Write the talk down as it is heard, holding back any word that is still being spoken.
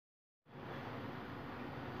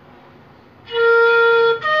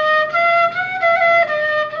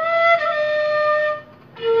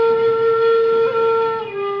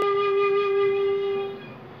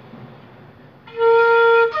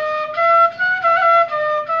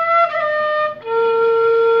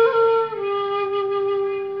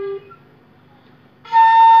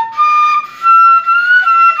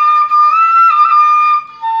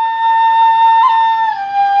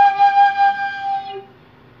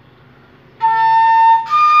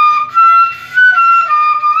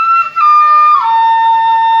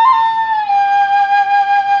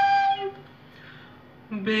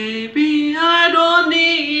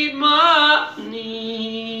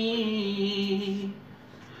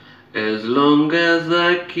as long as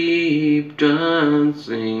I keep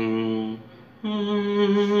dancing.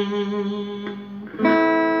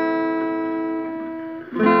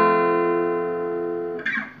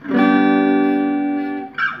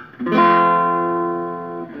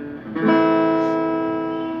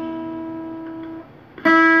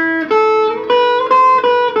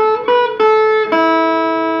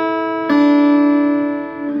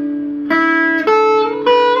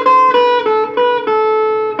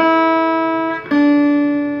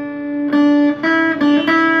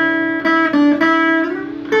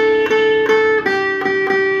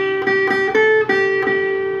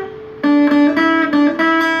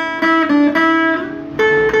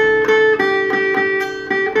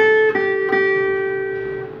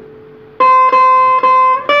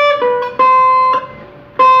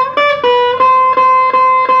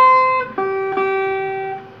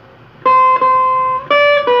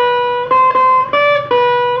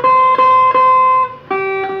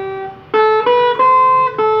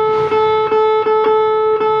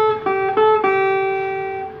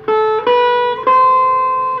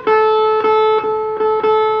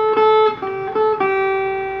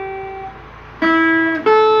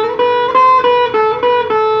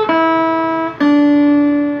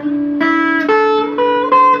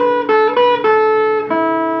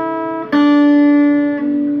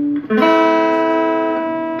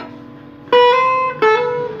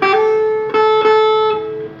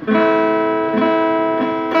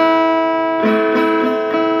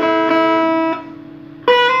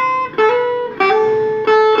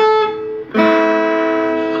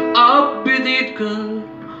 Up with it, girl.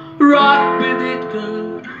 Rock with it,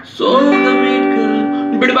 girl. Soul the beat,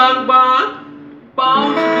 girl. Bidi bang bang.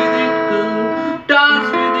 Bounce with it, girl. Dance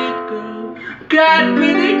with it, girl. Get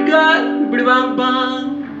with it, girl. Bidi bang bang.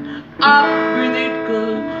 Up with it,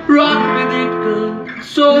 girl. Rock with it, girl.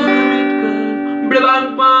 Soul the beat, girl. Bidi bang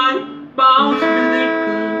bang. Bounce with it,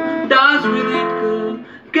 girl. Dance with it, girl.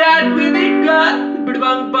 Get with it, girl. Bidi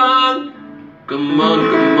bang bang. Come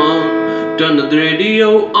on, turn the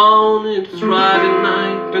radio on. It's Friday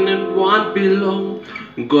night and it won't be long.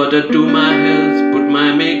 Gotta do my hair, put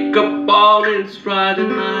my makeup on. It's Friday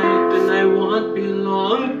night and I won't be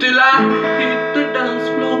long till I hit the dance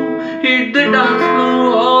floor, hit the dance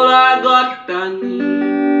floor. All I got I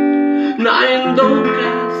need. Nine don't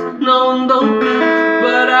gas, no don't gas,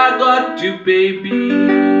 but I got you, baby.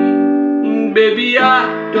 Baby, I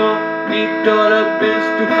don't need all of this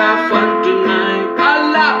to have fun tonight.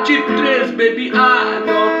 I love cheap thrills, baby. I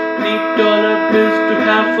don't need all of this to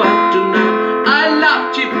have fun tonight. I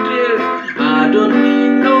love cheap thrills. I don't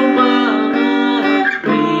need no money,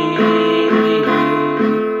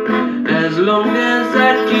 as long as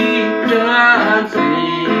I keep dancing.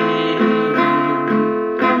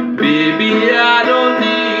 Baby, I don't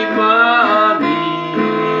need money,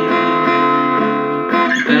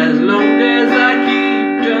 as long as I keep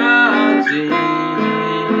dancing.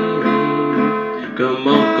 Come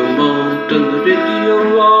on, turn the radio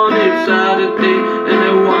on. It's Saturday and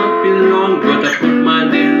I won't be long. Gotta put my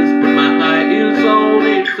nails, put my high heels on.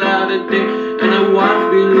 It's Saturday and I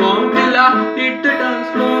won't be long till I hit the dance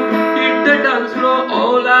floor, hit the dance floor.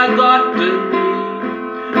 All I got to need.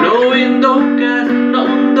 No window gas, no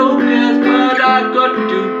window gas, but I got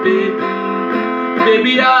you, baby.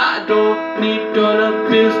 Baby, I don't need all of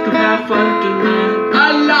this to have fun tonight.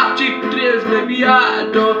 I love cheap thrills, baby. I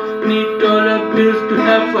don't need all of this to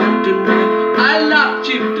have fun tonight. I love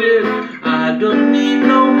cheap thrills. I don't need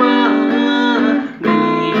no money.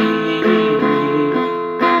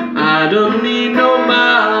 I don't need no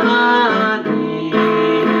money,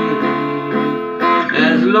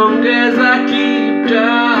 as long as I keep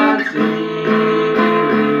dancing.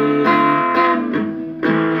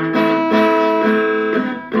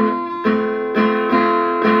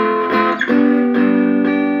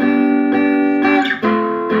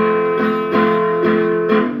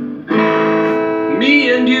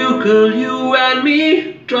 Girl, you and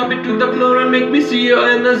me, drop it to the floor and make me see your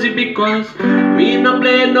energy. Because me no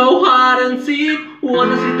play no hide and seek.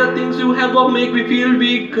 Wanna see the things you have or make me feel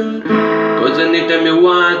weaker. Cause anytime you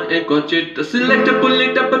want and catch it, select it, pull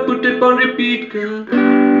it up and put it on repeat, girl.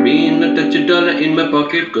 Me no touch a dollar in my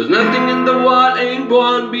pocket, cause nothing in the world ain't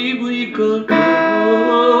born be weaker.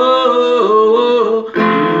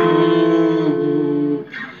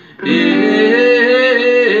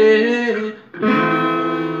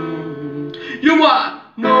 You are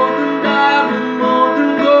more than diamond, more than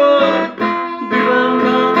gold. Bang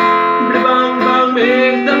bang, bang,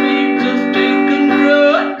 make the beat just take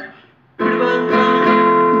control.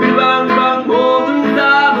 Bang bang, more than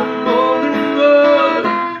diamond, more than gold.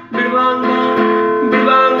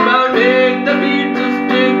 Bang bang,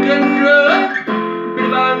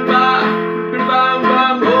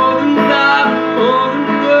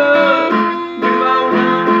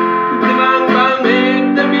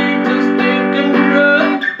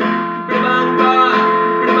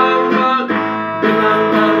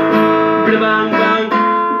 bang bang,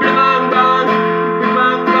 bang bang,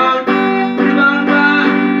 bang bang, bang bang,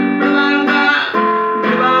 bang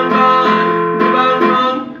bang, bang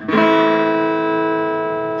bang.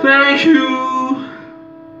 Thank you.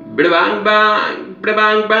 Bang bang,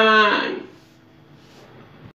 bang bang.